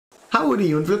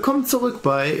Howdy und willkommen zurück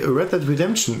bei Red Dead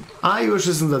Redemption. Irish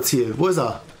ist unser Ziel. Wo ist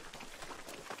er?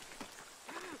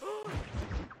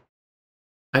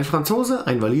 Ein Franzose,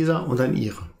 ein Waliser und ein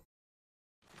Ire.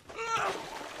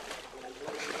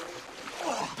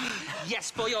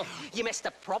 Yes, boyo, you messed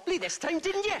up properly this time,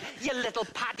 didn't you? You little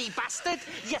paddy bastard.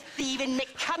 You thieving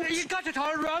McCunt. You got it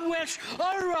all wrong, Welsh.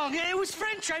 All wrong. It was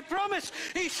French, I promise.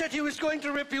 He said he was going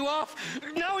to rip you off.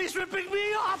 Now he's ripping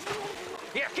me off.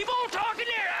 Here, keep on talking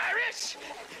there, Irish.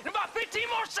 In about 15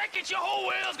 more seconds, your whole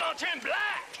whale's gonna turn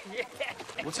black.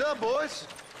 What's up, boys?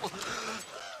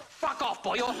 Fuck off,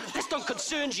 boyo. This don't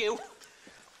concern you.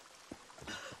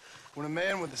 When a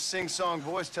man with a sing-song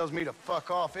voice tells me to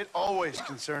fuck off, it always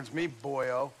concerns me,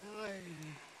 boyo.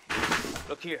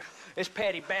 Look here, this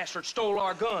patty bastard stole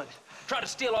our guns, tried to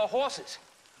steal our horses.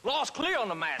 Law's clear on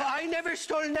the matter. I never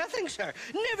stole nothing, sir.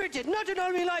 Never did. Not in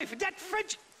all my life. That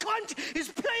French cunt is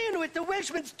playing with the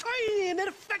Welshman's tiny and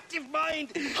ineffective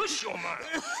mind. Hush your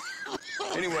mouth.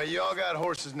 Anyway, you all got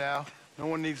horses now. No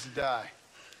one needs to die.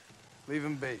 Leave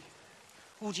him be.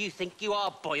 Who do you think you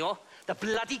are, boyo? The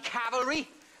bloody cavalry?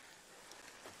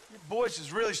 Your voice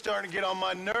is really starting to get on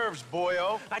my nerves,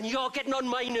 boyo. And you're getting on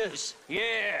my nerves.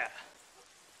 Yeah.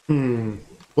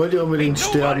 Wollt ihr unbedingt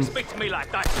Nobody sterben? speak to me like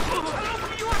that.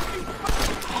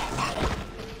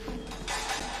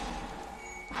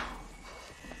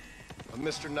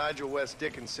 Mr. Nigel West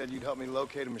Dickens said you'd help me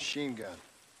locate a machine gun.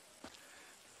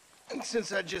 And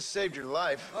since I just saved your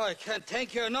life... I can't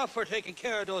thank you enough for taking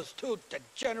care of those two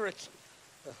degenerates.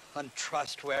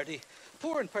 Untrustworthy,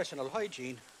 poor in personal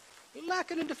hygiene,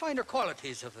 lacking in the finer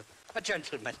qualities of a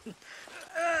gentleman.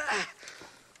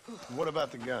 What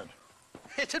about the gun?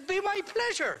 It'd be my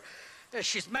pleasure.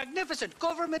 She's magnificent,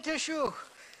 government issue.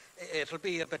 It'll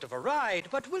be a bit of a ride,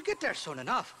 but we'll get there soon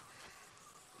enough.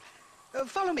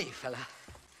 Follow me, fella.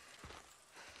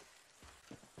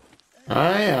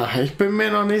 Ah ja, ich bin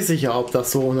mir noch nicht sicher, ob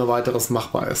das so ohne weiteres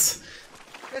machbar ist.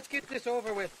 Let's get this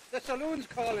over with. The saloon's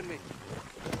calling me.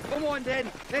 Come on then,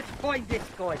 let's find this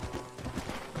guy.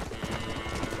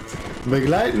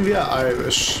 Begleiten wir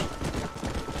Irish.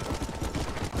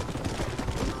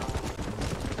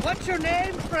 What's your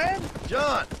name, friend?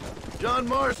 John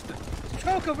Marston.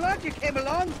 Stroke of luck you came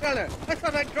along, fella. I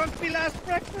thought I'd drunk me last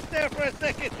breakfast there for a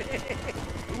second.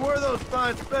 Who were those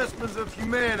fine specimens of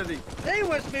humanity? They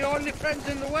was me only friends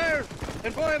in the world.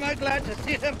 And boy, am I glad to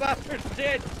see them bastards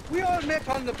dead. We all met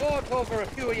on the boat over a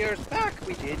few years back,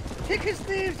 we did. Thick as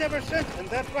thieves ever since, and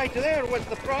that right there was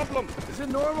the problem. Is it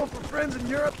normal for friends in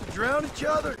Europe to drown each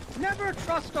other? Never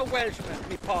trust a Welshman,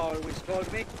 me pa always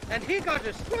told me. And he got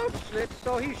his throat slit,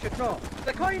 so he should know.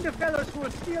 The kind of fellows who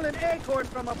will steal an acorn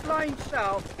from a blind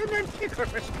sow and then kick her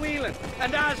for squealing.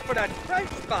 And as for that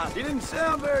French bastard... He didn't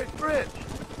sound very French.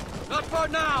 Not for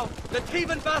now. The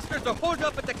thieving bastards are holed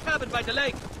up at the cabin by the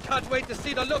lake. Can't wait to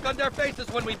see the look on their faces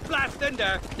when we blast in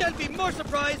there. They'll be more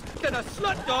surprised than a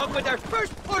slut dog with their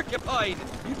first porcupine.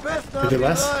 You best not be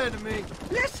lying to me.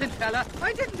 Listen, fella,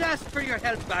 I didn't ask for your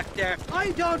help back there.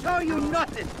 I don't owe you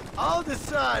nothing. I'll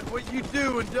decide what you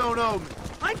do and don't owe me.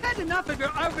 I've had enough of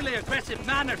your overly aggressive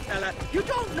manner, fella. You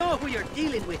don't know who you're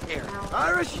dealing with here.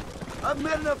 Irish, I've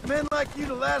met enough men like you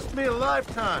to last me a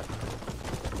lifetime.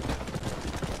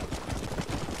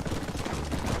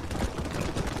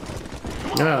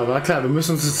 Ja, war klar, wir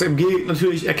müssen uns das MG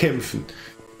natürlich erkämpfen.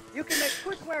 You can make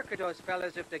quick work of those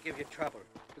fellas if they give you trouble.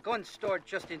 The gun's stored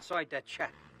just inside that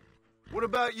shack. What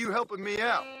about you helping me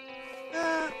out?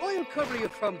 I'll cover you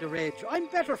from the ridge. I'm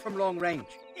better from long range.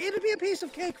 It'll be a piece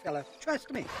of cake, fella.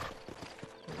 Trust me.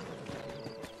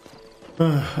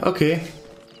 Okay.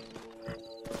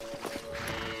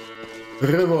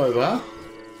 Revolver.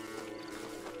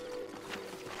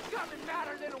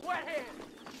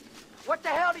 What the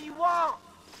hell do you want?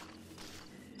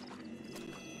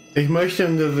 Ich möchte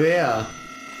ein Gewehr.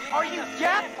 Are you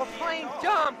deaf or plain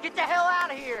dumb? Get the hell out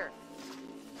of here!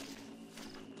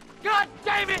 God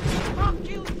damn it! Fuck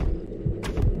you!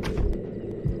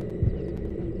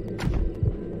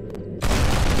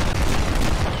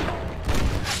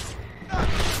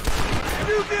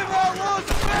 You give our Rose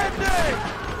a bad day!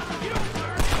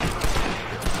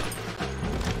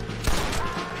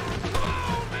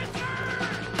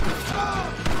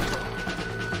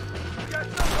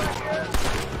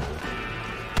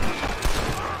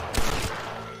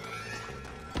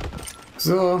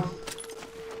 So,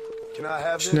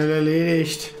 schnell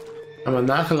erledigt. Aber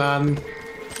nachladen.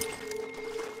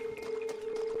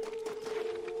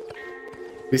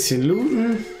 Bisschen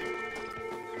looten.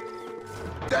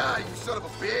 Die, you son of a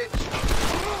bitch!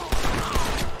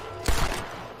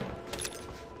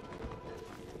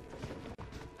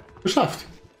 Geschafft.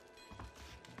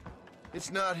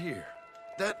 It's not here.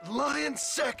 That lying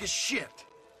sack of shit.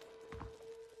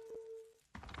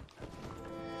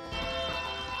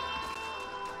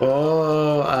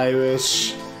 Oh,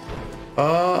 Irish.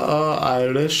 Oh,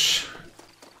 Irish.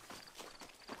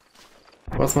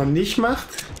 Was man nicht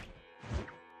macht,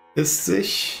 ist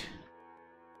sich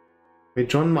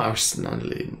mit John Marston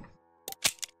anlegen.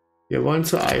 Wir wollen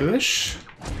zu Irish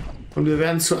und wir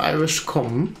werden zu Irish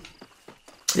kommen,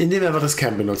 indem wir einfach das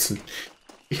Camp benutzen.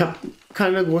 Ich habe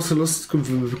keine große Lust,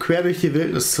 quer durch die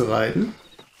Wildnis zu reiten,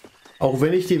 auch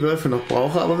wenn ich die Wölfe noch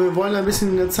brauche, aber wir wollen ein bisschen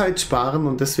in der Zeit sparen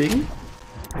und deswegen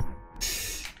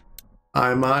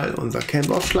einmal unser Camp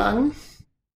aufschlagen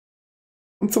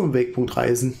und zum Wegpunkt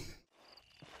reisen.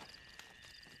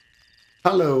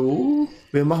 Hallo,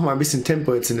 wir machen mal ein bisschen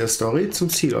Tempo jetzt in der Story, zum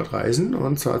Zielort reisen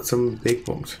und zwar zum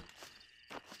Wegpunkt.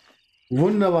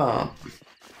 Wunderbar.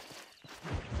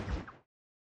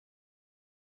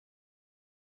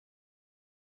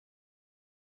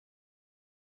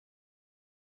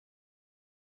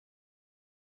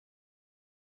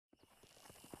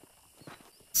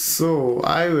 So,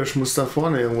 Irish muss da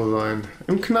vorne irgendwo sein.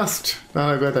 Im Knast.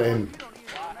 Da gehört er hin.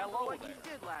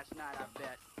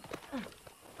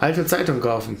 Alte Zeitung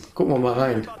kaufen. Gucken wir mal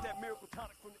rein.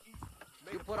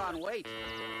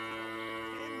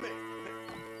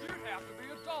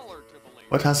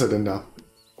 Was hast du denn da?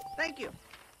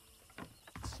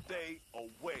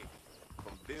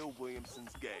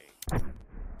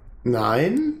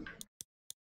 Nein?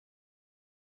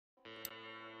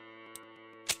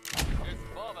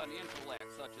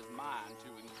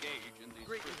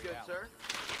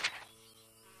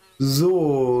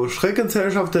 So,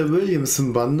 Schreckensherrschaft der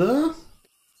Williamson-Bande.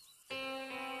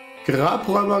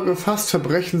 Grabräuber gefasst,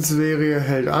 Verbrechensserie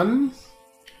hält an.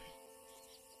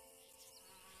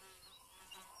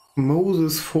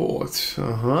 Moses Ford,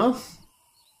 aha.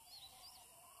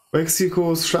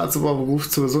 Mexikos Staatsoberhaupt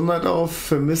ruft zur Gesundheit auf,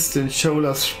 vermisst den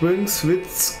Shola Springs,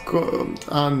 Witz kommt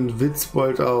an,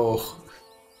 Witzbold auch.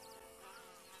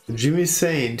 Jimmy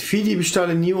Saint, Viehdiebstahl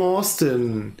in New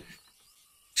Austin.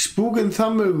 Spuk in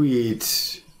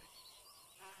Tumbleweed.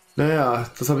 Naja,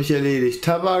 das habe ich erledigt.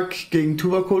 Tabak gegen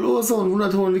Tuberkulose und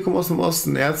Wundertonen kommen aus dem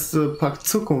Osten. Ärzte packt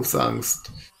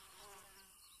Zukunftsangst.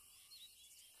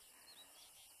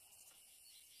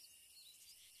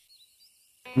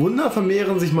 Wunder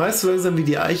vermehren sich meist so langsam wie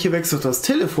die Eiche wächst auf das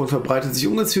Telefon, verbreitet sich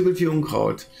ungezügelt wie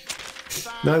Unkraut.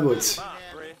 Na gut.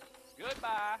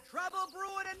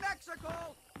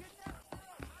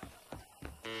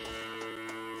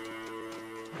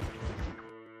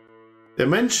 Der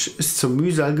Mensch ist zum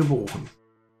Mühsal geboren.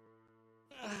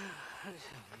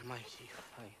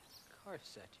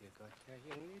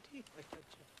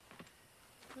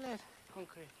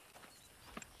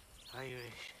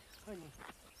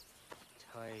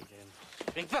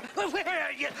 Where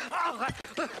are you? Oh,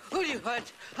 who do you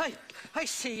want? I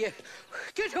see you.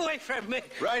 Get away from me.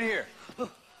 Right here.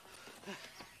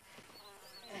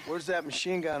 Where's that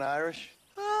machine gun, Irish?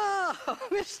 Oh,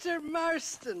 Mr.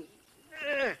 Marston.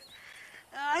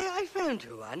 I found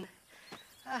you one.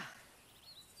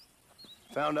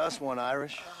 Found us one,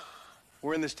 Irish.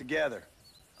 We're in this together.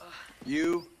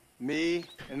 You, me,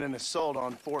 and an assault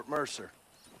on Fort Mercer.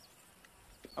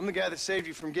 I'm the guy that saved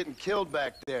you from getting killed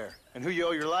back there, and who you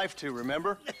owe your life to,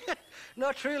 remember?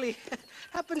 Not really.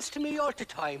 Happens to me all the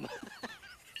time.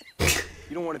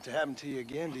 You don't want it to happen to you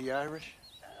again, do you, Irish?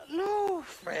 No,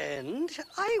 friend.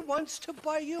 I wants to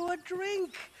buy you a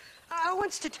drink. I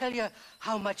wants to tell you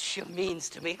how much you means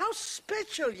to me, how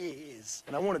special you is.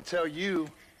 And I want to tell you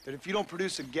that if you don't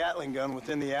produce a Gatling gun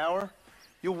within the hour,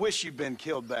 you'll wish you'd been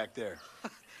killed back there.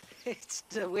 It's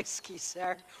the whiskey,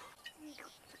 sir.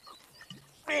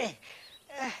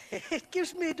 It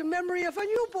gives me the memory of a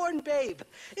newborn babe,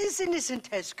 as innocent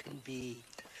as can be.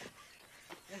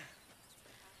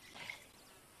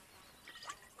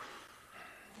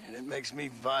 And it makes me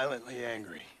violently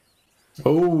angry.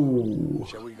 Oh.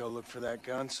 Shall we go look for that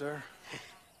gun, sir?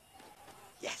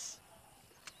 Yes.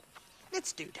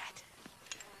 Let's do that.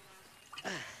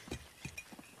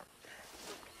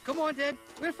 Come on, then.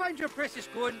 We'll find your precious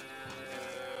gun.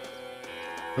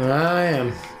 Ah,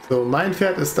 ja. So, mein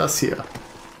Pferd ist das hier.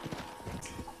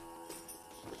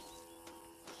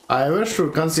 Irish,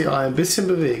 du kannst dich auch ein bisschen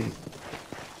bewegen.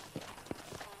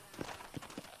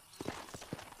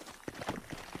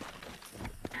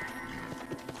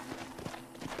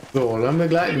 So, dann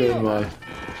begleiten wir ihn mal.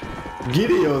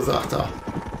 Gideon, sagt er.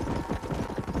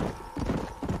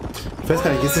 Ich weiß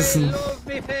gar nicht, ist es ein...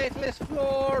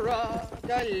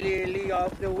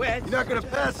 You're not gonna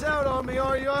pass out on me,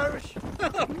 are you, Irish?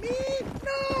 Me?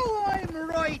 No, I'm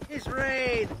right, his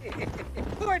raid.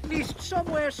 Or at least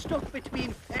somewhere stuck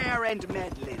between fair and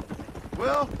meddling.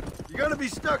 Well, you're gonna be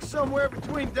stuck somewhere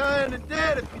between dying and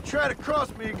dead if you try to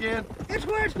cross me again. It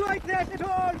weren't like that at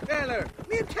all, feller.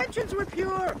 Me intentions were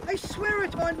pure. I swear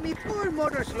it on me poor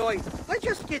mother's life. I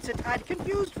just gets a tad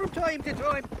confused from time to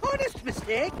time. Honest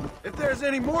mistake. If there's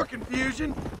any more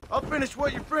confusion, I'll finish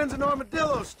what your friends in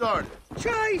Armadillo started.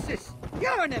 Jesus!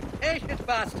 You're an impatient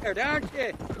bastard, aren't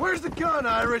you? Where's the gun,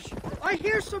 Irish? I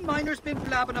hear some miners been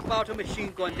blabbing about a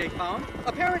machine gun they found.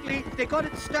 Apparently, they got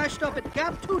it stashed up at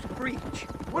Gaptooth Breach.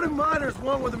 What do miners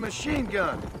want with a machine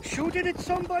gun? Shoot it at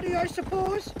somebody, I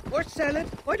suppose? Or sell it?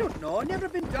 I don't know. Never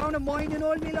been down a mine in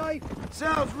all my life.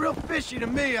 Sounds real fishy to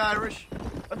me, Irish.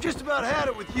 I've just about had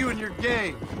it with you and your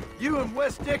gang. You and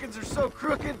Wes Dickens are so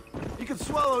crooked, you can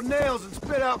swallow nails and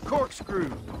spit out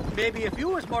corkscrews. Maybe if you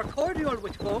was more cordial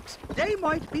with folks, they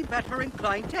might be better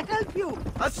inclined to help you.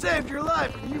 I saved your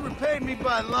life and you repaid me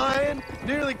by lying,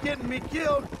 nearly getting me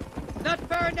killed. Not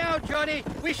far now, Johnny.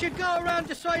 We should go around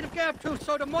the side of Gaptooth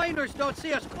so the miners don't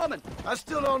see us coming. I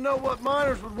still don't know what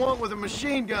miners would want with a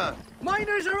machine gun.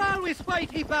 Miners are always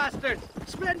fighty bastards.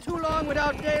 Spend too long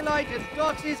without daylight and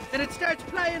doxies and it starts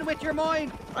playing with your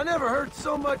mind. I never heard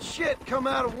so much shit come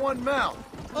out of one mouth.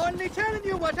 Only telling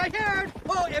you what I heard.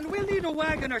 Oh, and we'll need a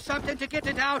wagon or something to get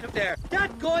it out of there.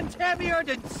 That gun's heavier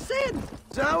than sin.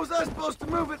 So how was I supposed to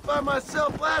move it by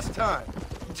myself last time?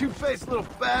 You two-faced little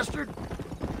bastard.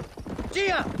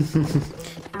 Gia!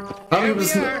 Aber ob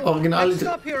es ein original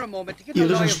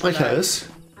irischer Sprecher ist.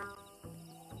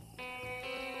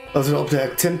 Also ob der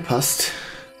Akzent passt.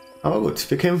 Aber gut,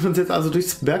 wir kämpfen uns jetzt also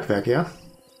durchs Bergwerk, ja?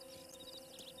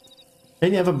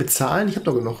 Wenn die einfach bezahlen, ich hab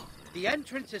doch genug. The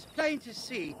entrance is plain to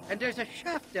see, and there's a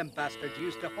shaft them bastards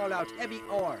used to haul out heavy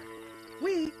ore.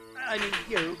 We, I mean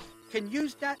you, can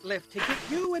use that lift to get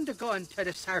you and the gun to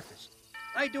the surface.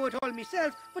 I do it all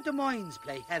myself, but the mines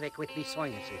play havoc with me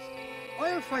sinuses.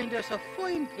 I'll find us a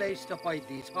fine place to hide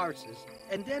these horses,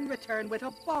 and then return with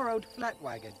a borrowed flat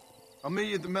wagon. I'll meet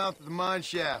you at the mouth of the mine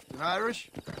shaft. And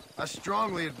Irish, I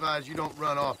strongly advise you don't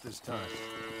run off this time.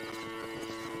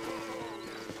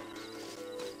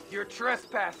 You're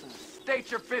trespassing.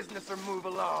 State your business or move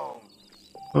along.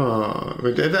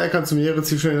 Mit Delta kannst du mehrere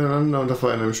Zielstellen hintereinander unter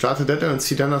Feuer nehmen. Starte Delta und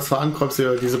zieh dann als Fahrankreuz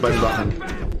diese beiden Wachen.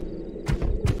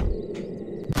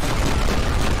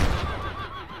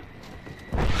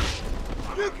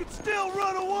 You can still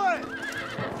run away.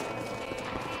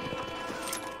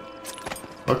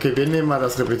 Okay, wir nehmen mal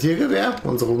das Repetiergewehr,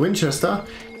 unsere Winchester.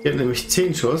 Die hat nämlich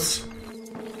 10 Schuss.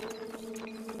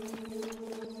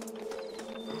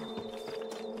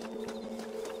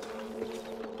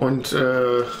 Und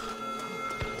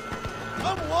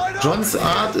Johns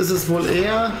Art ist es wohl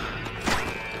eher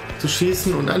zu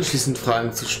schießen und anschließend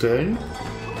Fragen zu stellen.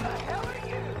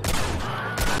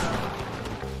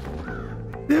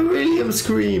 Der William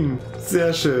Scream.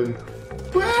 Sehr schön.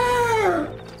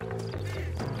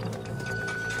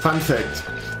 Fun Fact.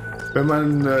 Wenn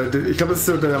man, ich glaube, das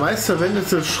ist der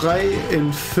meistverwendete Schrei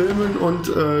in Filmen und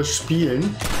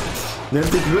Spielen.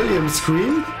 Nennt sich William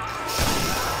Scream.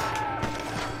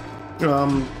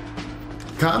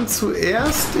 Kam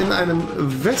zuerst in einem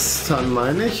Western,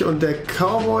 meine ich, und der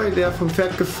Cowboy, der vom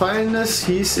Pferd gefallen ist,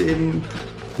 hieß eben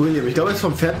William. Ich glaube, er ist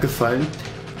vom Pferd gefallen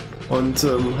und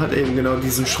hat eben genau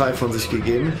diesen Schrei von sich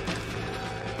gegeben.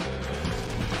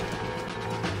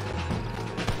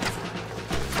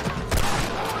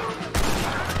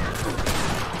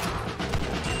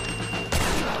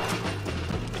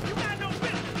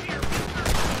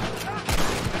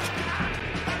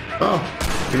 Oh,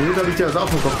 den Hut habe ich dir also auch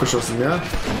vom Kopf geschossen, ja?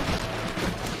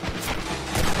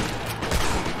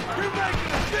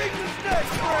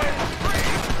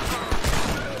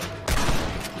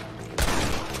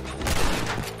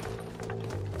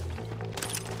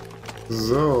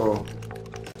 So.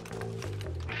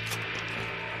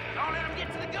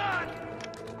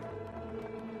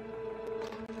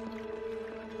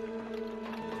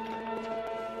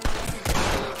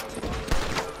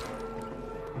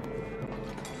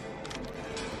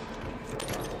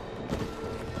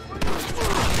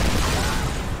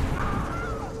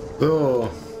 So,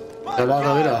 da war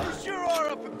er wieder.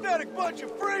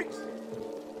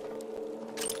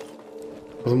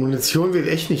 Also Munition wird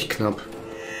echt nicht knapp.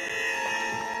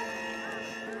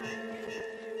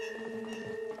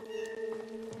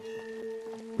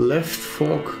 Left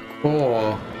Fork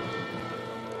Core.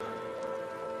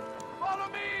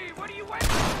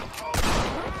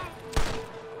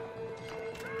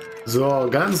 So,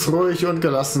 ganz ruhig und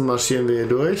gelassen marschieren wir hier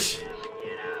durch.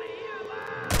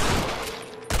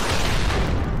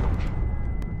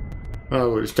 Na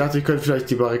gut, ich dachte, ich könnte vielleicht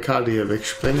die Barrikade hier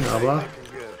wegsprengen, aber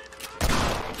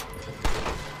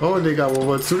Oh, Digga, wo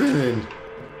wolltest du denn hin?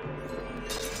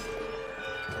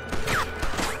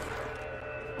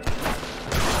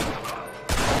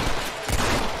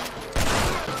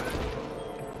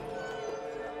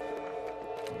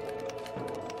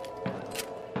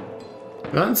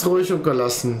 Ganz ruhig und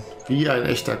gelassen, wie ein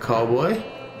echter Cowboy.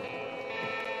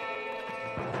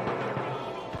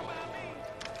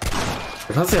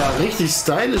 Das hast du ja richtig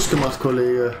stylisch gemacht,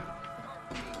 Kollege.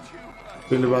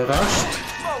 Bin überrascht.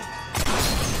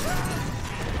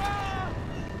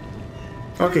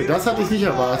 Okay, das hatte ich nicht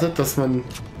erwartet, dass man,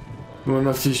 wenn man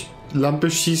auf die Lampe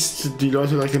schießt, die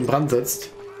Leute gleich in Brand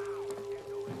setzt.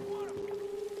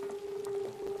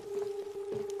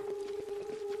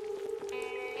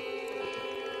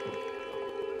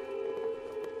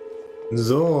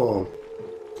 So.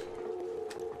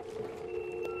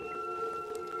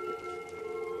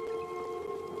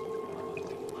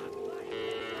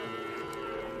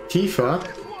 Tiefer.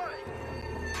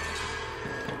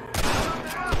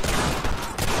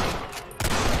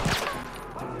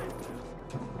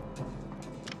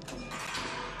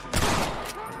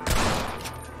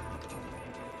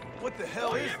 What the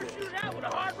hell is this?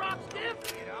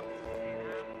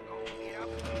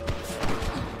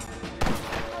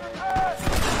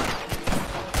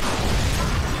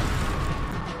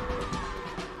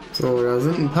 So, da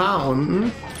sind ein paar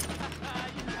unten.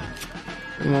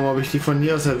 Gucken wir mal, ob ich die von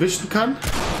hier aus erwischen kann.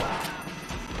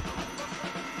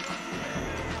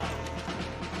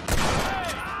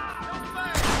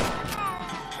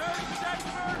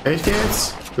 Echt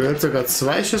jetzt? Gehört sogar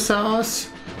 2 Schüsse aus.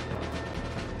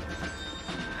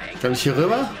 Kann ich hier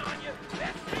rüber?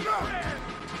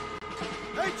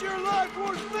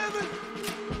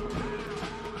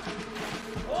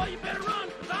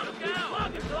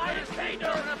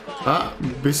 Ah,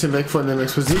 ein bisschen weg von dem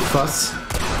Explosivfass.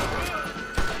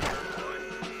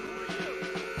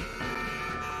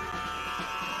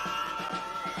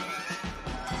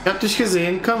 Ich hab dich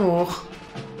gesehen, komm hoch.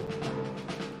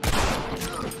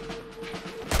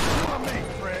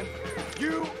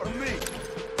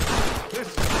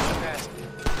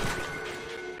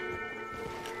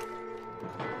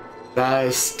 Da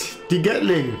ist die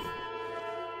Gatling.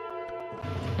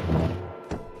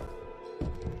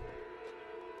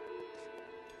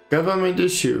 Government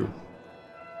Issue.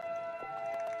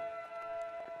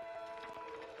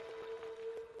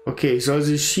 Okay, ich soll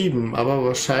sie schieben, aber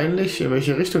wahrscheinlich in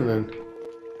welche Richtung denn?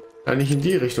 Ja, nicht in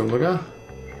die Richtung, oder?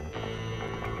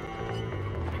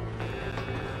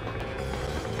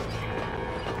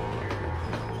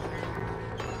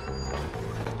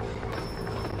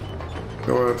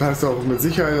 Ja, das heißt auch mit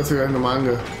Sicherheit, dass wir gleich nochmal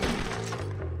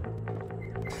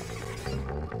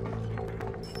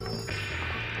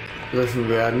angegriffen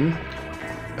werden.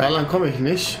 Da lang komme ich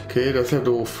nicht. Okay, das ist ja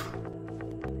doof.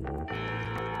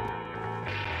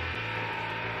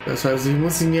 Das heißt, ich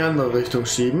muss in die andere Richtung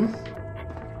schieben.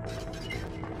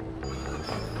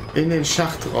 In den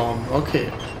Schachtraum.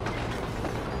 Okay.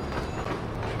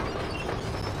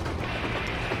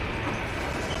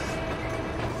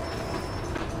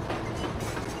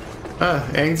 Ah,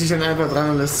 er hängt sich dann einfach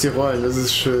dran und lässt sie rollen. Das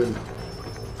ist schön.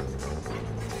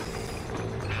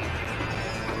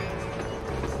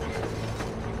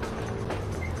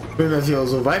 Schön, dass sie auch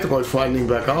so weit rollt, vor allen Dingen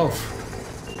bergauf.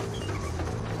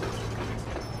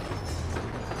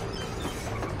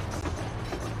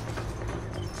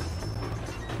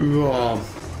 Ja,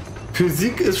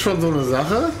 Physik ist schon so eine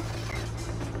Sache.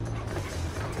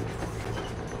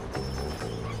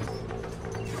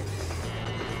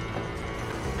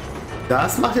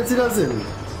 Das macht jetzt wieder Sinn.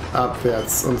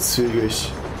 Abwärts und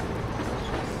zügig.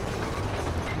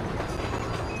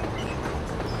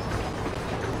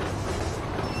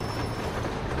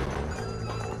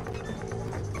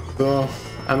 So,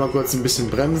 einmal kurz ein bisschen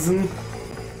bremsen.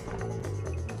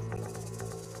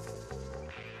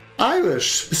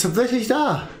 Irish, bist tatsächlich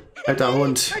da, alter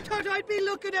Hund. I thought I'd be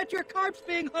looking at your corpse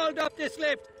being hauled up this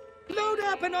lift. Load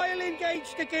up and I'll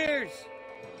engage the gears.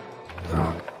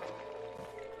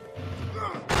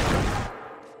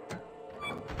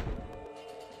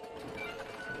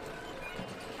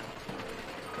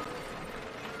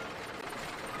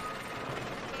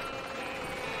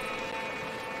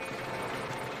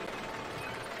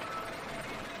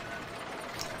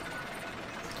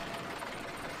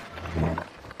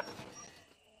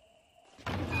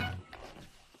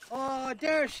 Oh,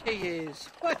 there she is.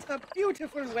 What a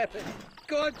beautiful weapon.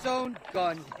 God's own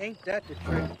gun. Ain't that the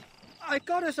truth? I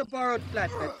got us a borrowed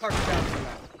flatbed parked down the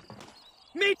line.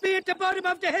 Meet me at the bottom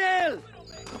of the hill!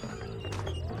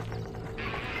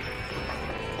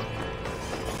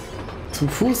 Zum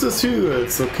Fuß des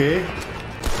Hügels, okay.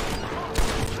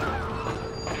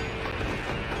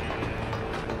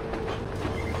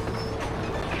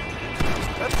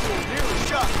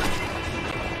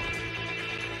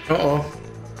 Oh oh.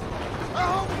 I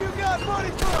hope you got money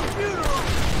for a funeral.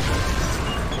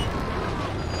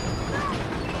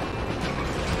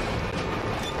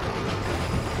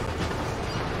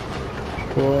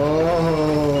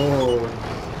 Wow.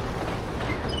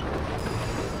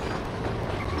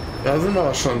 Da sind wir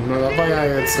auch schon. Na, das war ja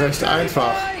jetzt recht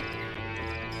einfach.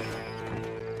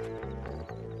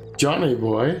 Johnny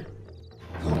Boy.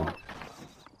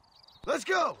 Let's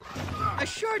go. A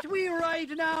short wee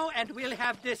ride now, and we'll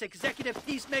have this executive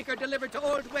peacemaker delivered to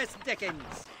Old West Dickens.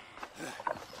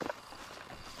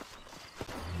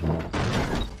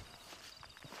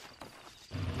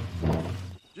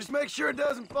 Just make sure it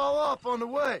doesn't fall off on the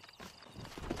way.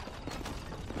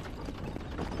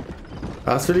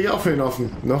 Das will ich auch für ihn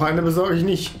offen. Noch eine besorge ich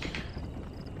nicht.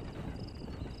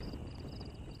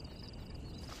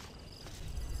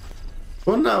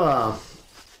 Wunderbar.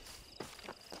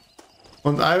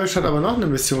 Und Irish hat aber noch eine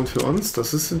Mission für uns.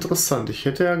 Das ist interessant. Ich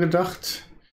hätte ja gedacht,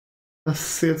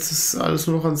 dass jetzt alles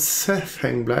nur noch an Seth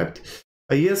hängen bleibt.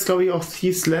 Aber hier ist, glaube ich, auch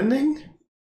Thieves Landing.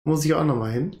 Muss ich auch noch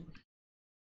mal hin.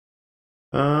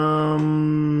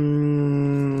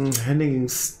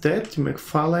 Hennigan's die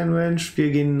McFarlane Ranch. Wir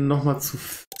gehen noch mal zu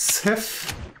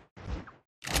Seth.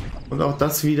 Und auch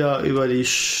das wieder über die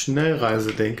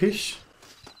Schnellreise, denke ich.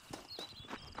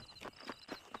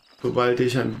 Sobald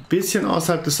ich ein bisschen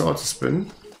außerhalb des Ortes bin.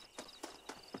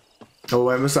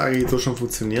 Aber müsste eigentlich so schon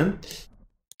funktionieren.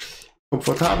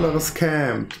 Komfortableres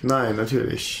Camp. Nein,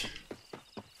 natürlich.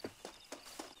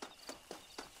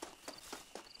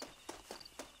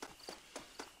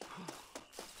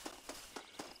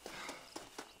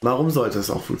 Warum sollte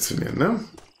es auch funktionieren, ne?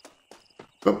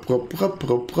 Rup, rup, rup,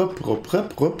 rup, rup, rup,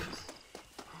 rup, rup.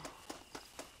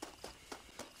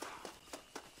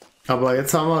 Aber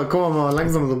jetzt kommen wir mal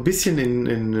langsam so ein bisschen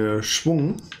in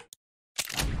Schwung.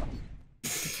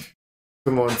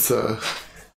 Wenn wir uns ein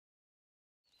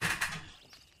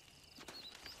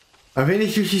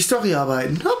wenig durch die Story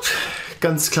arbeiten. Hopp.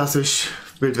 Ganz klassisch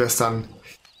Wildwestern.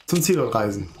 Zum Ziel und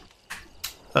Reisen.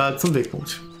 Zum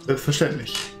Wegpunkt.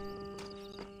 Selbstverständlich.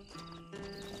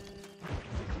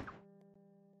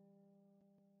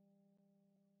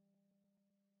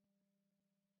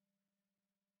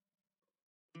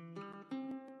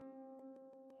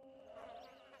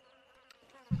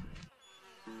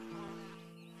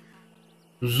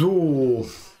 So.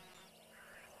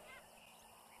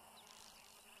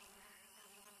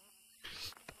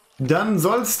 Dann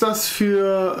soll es das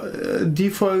für die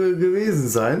Folge gewesen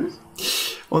sein.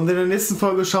 Und in der nächsten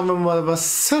Folge schauen wir mal,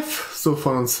 was Seth so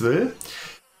von uns will.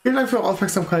 Vielen Dank für eure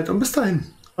Aufmerksamkeit und bis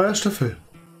dahin, euer Stöffel.